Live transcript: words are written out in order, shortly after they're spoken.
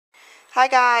Hi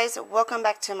guys, welcome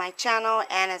back to my channel,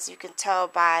 and as you can tell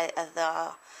by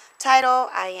the title,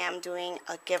 I am doing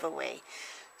a giveaway.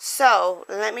 So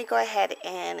let me go ahead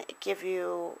and give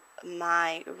you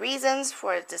my reasons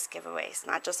for this giveaway. It's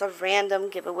not just a random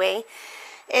giveaway.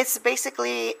 It's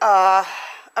basically a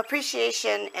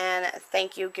appreciation and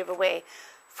thank you giveaway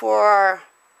for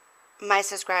my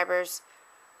subscribers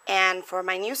and for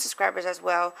my new subscribers as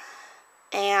well.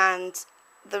 And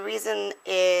the reason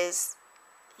is,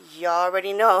 you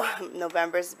already know,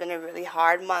 November has been a really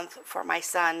hard month for my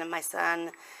son, and my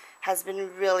son has been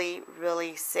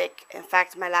really sick. In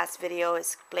fact, my last video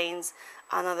explains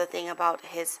another thing about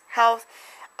his health.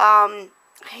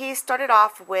 He started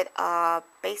off with a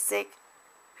basic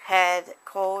head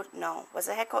cold. No, was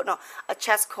it head cold? No, a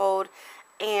chest cold.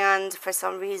 And for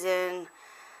some reason,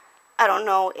 I don't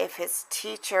know if his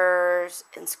teachers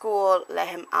in school let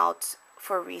him out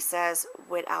for recess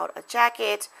without a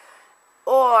jacket,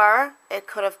 or it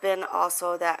could have been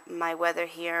also that my weather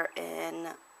here in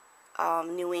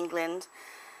New England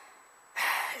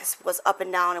was up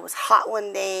and down. It was hot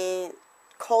one day,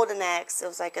 cold the next. It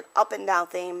was like an up and down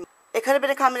thing. It could have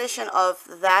been a combination of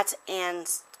that and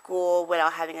school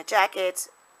without having a jacket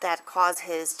that caused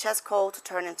his chest cold to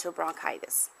turn into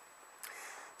bronchitis.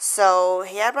 So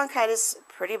he had bronchitis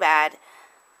pretty bad,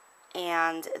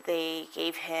 and they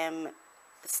gave him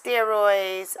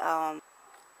steroids,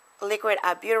 liquid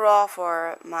albuterol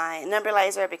for my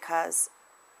nebulizer, because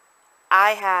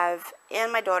I have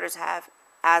and my daughters have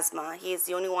asthma. He is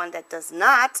the only one that does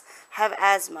not have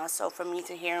asthma, so for me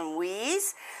to hear him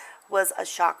wheeze was a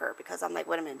shocker, because I'm like,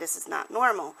 wait a minute, this is not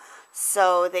normal.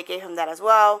 So they gave him that as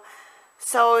well.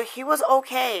 So he was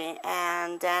okay,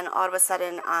 and then all of a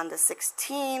sudden on the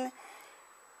 16th,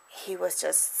 he was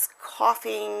just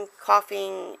coughing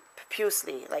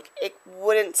profusely. Like, it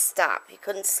wouldn't stop. He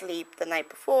couldn't sleep the night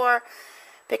before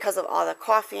because of all the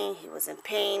coughing. He was in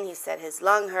pain. He said his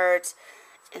lung hurt,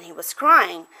 and he was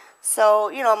crying. So,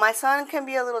 you know, my son can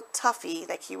be a little toughy.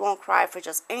 Like, he won't cry for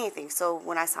just anything. So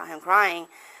when I saw him crying,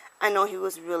 I know he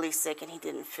was really sick and he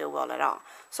didn't feel well at all.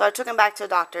 So I took him back to the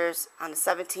doctors on the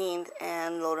 17th,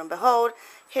 and lo and behold,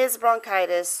 his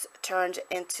bronchitis turned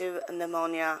into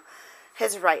pneumonia.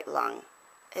 His right lung.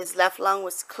 His left lung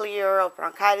was clear of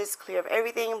bronchitis, clear of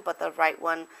everything, but the right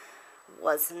one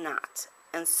was not.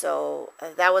 And so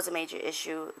that was a major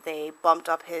issue. They bumped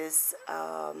up his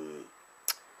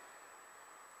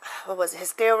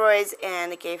his steroids,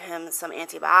 and they gave him some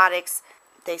antibiotics.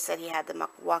 They said he had the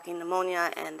walking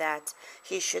pneumonia and that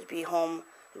he should be home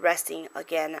resting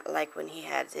again like when he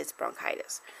had his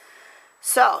bronchitis.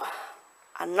 So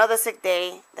another sick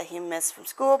day that he missed from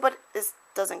school, but this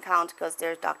doesn't count because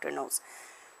there's doctor notes.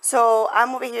 So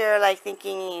I'm over here like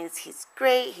thinking he's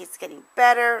great, he's getting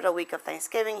better. The week of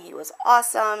Thanksgiving, he was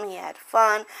awesome, he had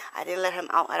fun. I didn't let him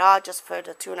out at all, just for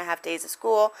the 2.5 days of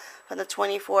school. From the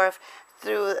 24th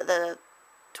through the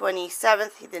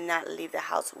 27th, he did not leave the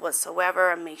house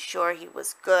whatsoever, and made sure he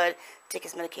was good, take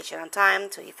his medication on time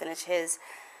till he finished his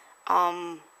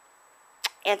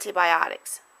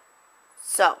antibiotics.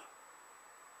 So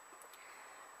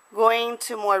going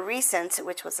to more recent,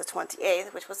 which was the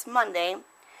 28th, which was Monday,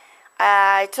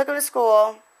 I took him to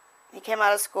school. He came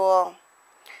out of school.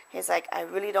 He's like, I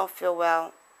really don't feel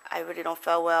well. I really don't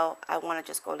feel well. I want to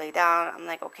just go lay down. I'm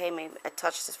like, okay, maybe. I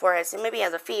touched his forehead. I said, maybe he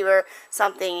has a fever,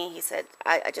 something. He said,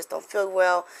 I just don't feel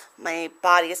well. My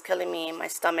body is killing me. My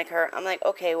stomach hurt. I'm like,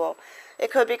 okay, well,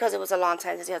 it could be because it was a long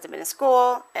time since he hasn't been in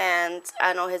school, and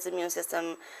I know his immune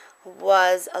system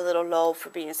was a little low for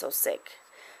being so sick.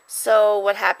 So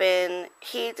what happened,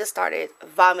 he just started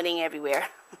vomiting everywhere.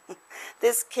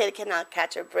 This kid cannot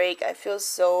catch a break. I feel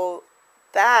so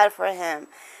bad for him.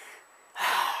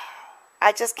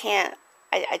 I just can't.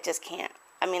 I just can't.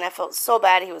 I mean, I felt so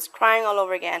bad. He was crying all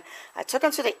over again. I took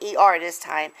him to the ER this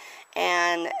time,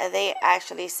 and they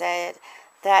actually said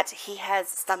that he has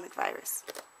stomach virus.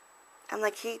 I'm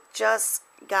like, he just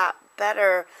got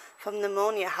better from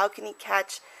pneumonia. How can he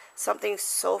catch something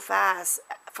so fast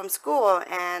from school?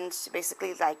 And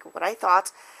basically, like what I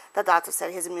thought, the doctor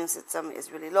said his immune system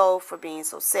is really low for being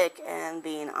so sick and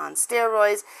being on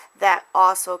steroids. That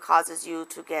also causes you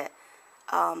to get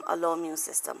a low immune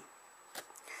system.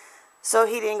 So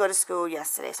he didn't go to school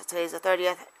yesterday. So today's the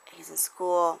 30th. He's in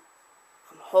school.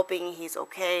 I'm hoping he's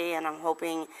okay, and I'm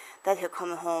hoping that he'll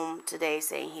come home today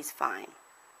saying he's fine.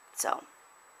 So,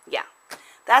 yeah.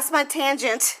 That's my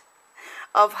tangent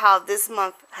of how this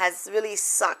month has really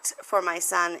sucked for my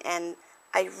son, and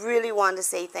I really want to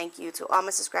say thank you to all my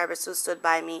subscribers who stood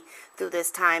by me through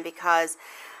this time, because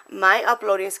my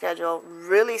uploading schedule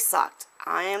really sucked.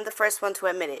 I am the first one to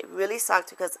admit it. It really sucked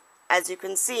because, as you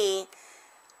can see,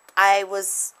 I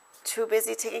was too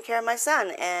busy taking care of my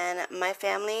son, and my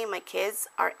family, my kids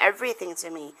are everything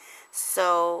to me.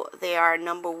 So they are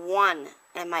number one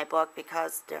in my book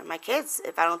because they're my kids.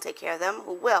 If I don't take care of them,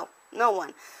 who will? No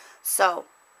one. So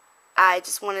I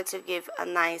just wanted to give a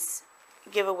nice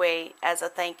giveaway as a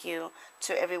thank you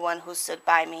to everyone who stood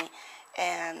by me.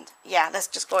 And yeah, let's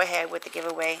just go ahead with the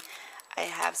giveaway. I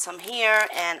have some here,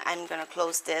 and I'm going to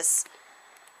close this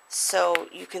so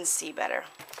you can see better.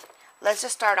 Let's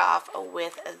just start off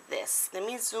with this. Let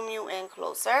me zoom you in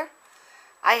closer.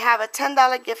 I have a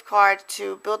 $10 gift card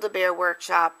to Build-A-Bear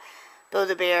Workshop.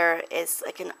 Build-A-Bear is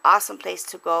like an awesome place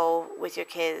to go with your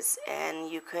kids,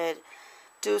 and you could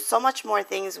do so much more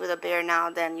things with a bear now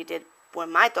than you did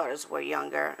when my daughters were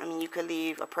younger. I mean, you could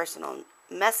leave a personal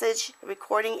message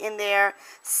recording in there,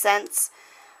 scents,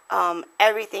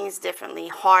 everything's differently,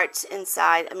 hearts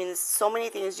inside. I mean, there's so many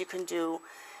things you can do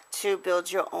to build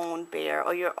your own bear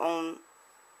or your own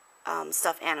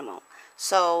stuffed animal.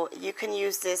 So you can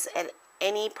use this at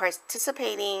any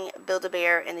participating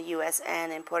Build-A-Bear in the U.S.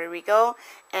 and in Puerto Rico,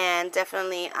 and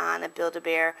definitely on a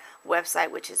Build-A-Bear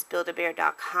website, which is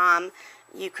buildabear.com.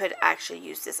 You could actually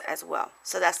use this as well.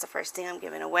 So that's the first thing I'm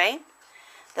giving away.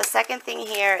 The second thing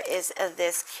here is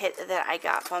this kit that I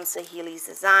got from Sahili's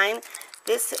Design.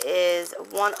 This is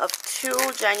one of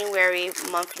 2 January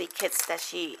monthly kits that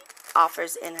she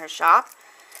offers in her shop.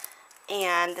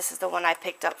 And this is the one I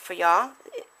picked up for y'all.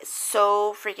 It's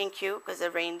so freaking cute because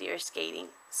the reindeer is skating.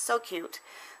 So cute.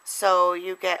 So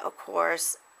you get, of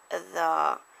course,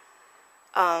 the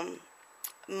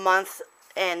month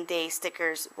and day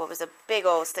stickers. What was a big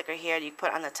old sticker here you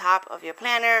put on the top of your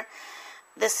planner.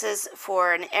 This is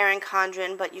for an Erin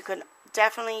Condren, but you can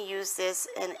definitely use this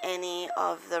in any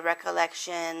of the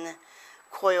Recollection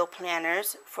coil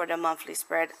planners for the monthly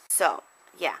spread. So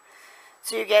yeah,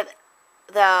 so you get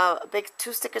the big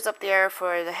 2 stickers up there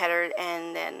for the header,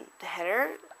 and then the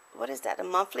header, what is that, a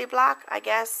monthly block, I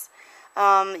guess.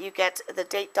 You get the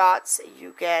date dots,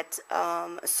 you get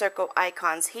circle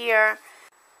icons here,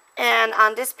 and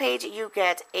on this page you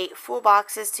get 8 full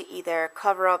boxes to either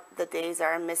cover up the days that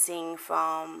are missing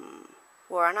from,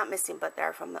 or not missing, but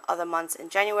they're from the other months in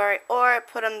January, or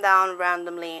put them down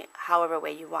randomly however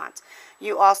way you want.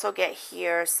 You also get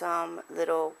here some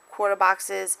little quarter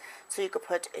boxes so you could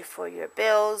put it for your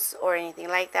bills or anything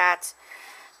like that.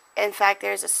 In fact,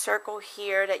 there's a circle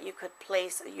here that you could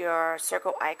place your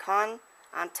circle icon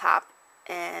on top,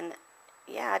 and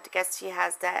yeah, I guess she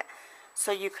has that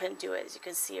so you can do it, as you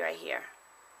can see right here,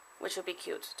 which would be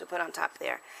cute to put on top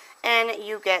there. And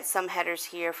you get some headers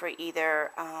here for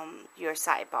either your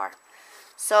sidebar.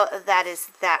 So that is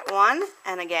that one.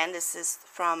 And again, this is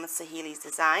from Sahili's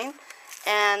Design.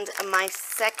 And my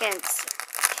second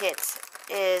kit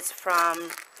is from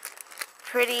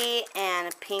Pretty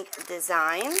and Pink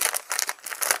Design.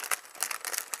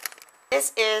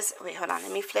 This is, wait, hold on,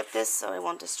 let me flip this so it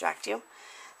won't distract you.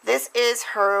 This is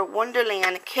her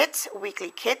Wonderland kit,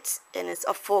 weekly kit, and it's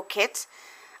a full kit.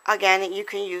 Again, you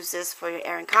can use this for your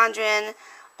Erin Condren,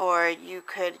 or you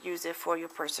could use it for your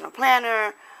personal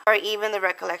planner, or even the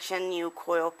Recollection New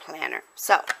Coil Planner.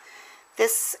 So,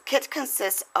 this kit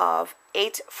consists of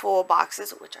 8 full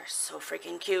boxes, which are so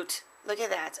freaking cute. Look at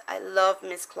that. I love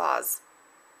Miss Claus.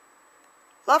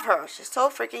 Love her. She's so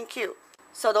freaking cute.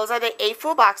 So, those are the 8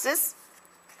 full boxes.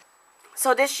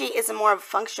 So this sheet is a more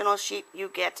functional sheet. You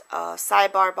get a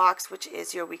sidebar box, which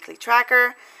is your weekly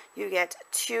tracker. You get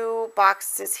 2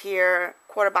 boxes here,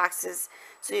 quarter boxes,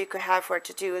 so you could have for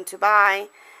to do and to buy.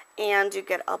 And you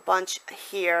get a bunch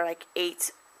here, like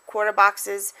 8 quarter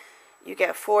boxes. You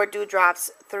get 4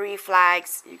 dewdrops, 3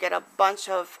 flags. You get a bunch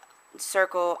of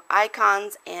circle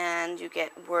icons, and you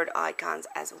get word icons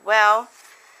as well.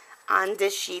 On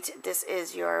this sheet, this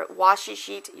is your washi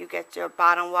sheet. You get your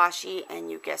bottom washi,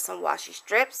 and you get some washi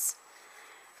strips.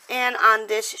 And on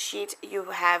this sheet, you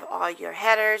have all your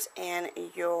headers and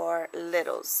your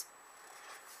littles.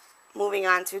 Moving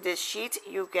on to this sheet,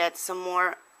 you get some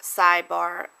more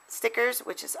sidebar stickers,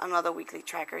 which is another weekly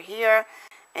tracker here.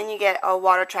 And you get a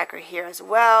water tracker here as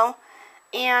well.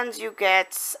 And you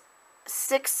get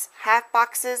 6 half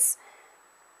boxes,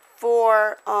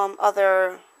 4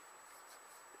 other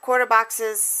quarter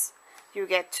boxes. You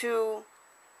get 2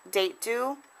 date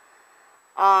due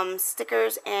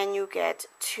stickers, and you get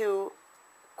 2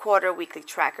 quarter weekly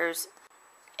trackers.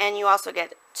 And you also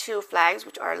get 2 flags,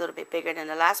 which are a little bit bigger than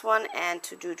the last one, and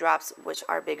 2 dewdrops, which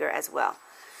are bigger as well.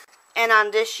 And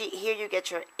on this sheet here, you get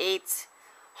your 8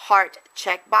 heart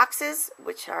check boxes,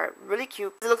 which are really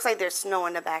cute. It looks like there's snow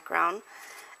in the background.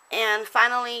 And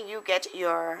finally, you get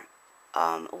your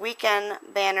weekend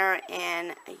banner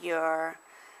and your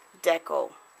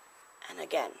deco. And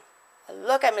again,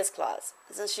 Look at Miss Claus.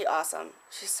 Isn't she awesome?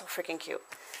 She's so freaking cute.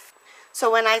 So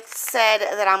when I said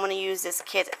that I'm going to use this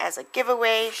kit as a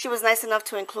giveaway, she was nice enough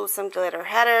to include some glitter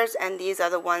headers, and these are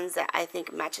the ones that I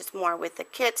think matches more with the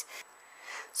kit.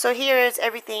 So here is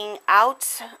everything out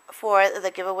for the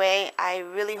giveaway. I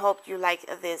really hope you like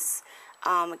this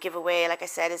giveaway. Like I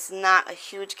said, it's not a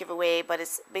huge giveaway, but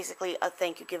it's basically a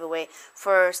thank you giveaway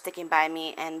for sticking by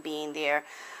me and being there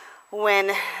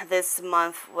when this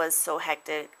month was so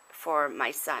hectic for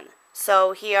my son.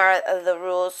 So here are the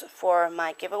rules for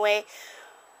my giveaway.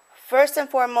 First and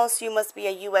foremost, you must be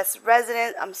a U.S.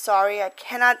 resident. I'm sorry, I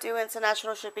cannot do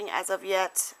international shipping as of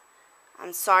yet.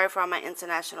 I'm sorry for all my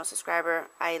international subscriber.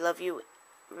 I love you.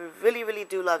 Really, really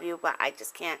do love you, but I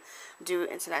just can't do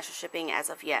international shipping as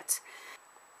of yet.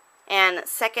 And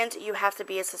second, you have to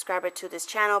be a subscriber to this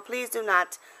channel. Please do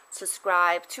not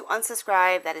subscribe to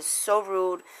unsubscribe. That is so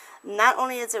rude. Not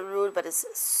only is it rude, but it's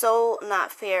so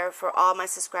not fair for all my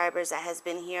subscribers that has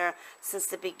been here since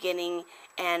the beginning,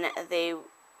 and they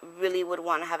really would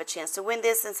want to have a chance to win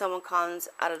this, and someone comes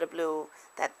out of the blue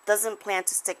that doesn't plan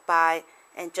to stick by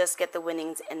and just get the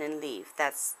winnings and then leave.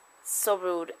 That's so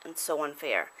rude and so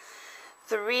unfair.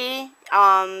 3,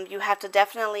 you have to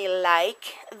definitely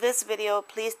like this video.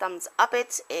 Please thumbs up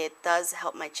it. It does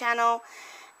help my channel.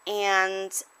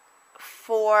 And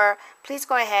 4, please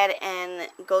go ahead and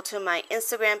go to my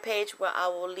Instagram page, where I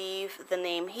will leave the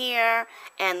name here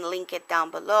and link it down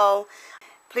below.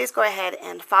 Please go ahead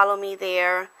and follow me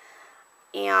there.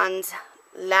 And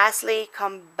lastly,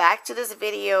 come back to this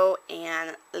video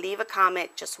and leave a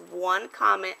comment, just one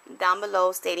comment down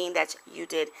below stating that you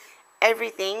did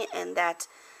everything and that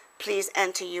please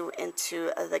enter you into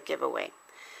the giveaway.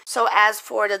 So as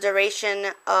for the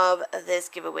duration of this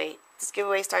giveaway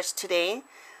starts today,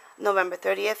 November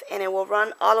 30th, and it will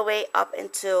run all the way up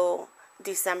until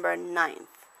December 9th.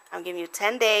 I'm giving you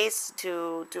 10 days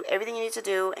to do everything you need to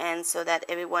do, and so that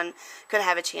everyone could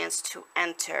have a chance to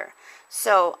enter.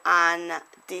 So on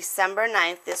December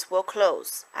 9th, this will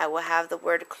close. I will have the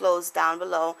word close down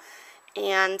below,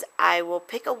 and I will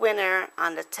pick a winner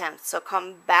on the 10th. So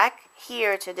come back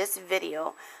here to this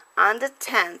video on the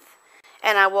 10th,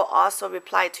 and I will also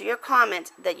reply to your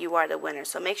comment that you are the winner.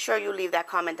 So make sure you leave that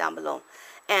comment down below.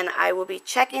 And I will be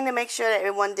checking to make sure that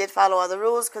everyone did follow all the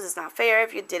rules, because it's not fair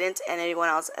if you didn't and everyone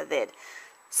else did.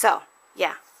 So,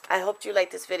 yeah, I hope you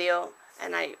liked this video,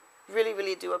 and I really,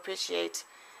 really do appreciate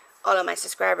all of my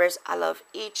subscribers. I love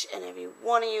each and every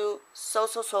one of you so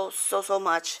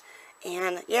much.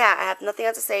 And, yeah, I have nothing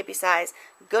else to say besides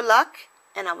good luck,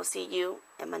 and I will see you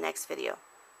in my next video.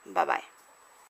 Bye-bye.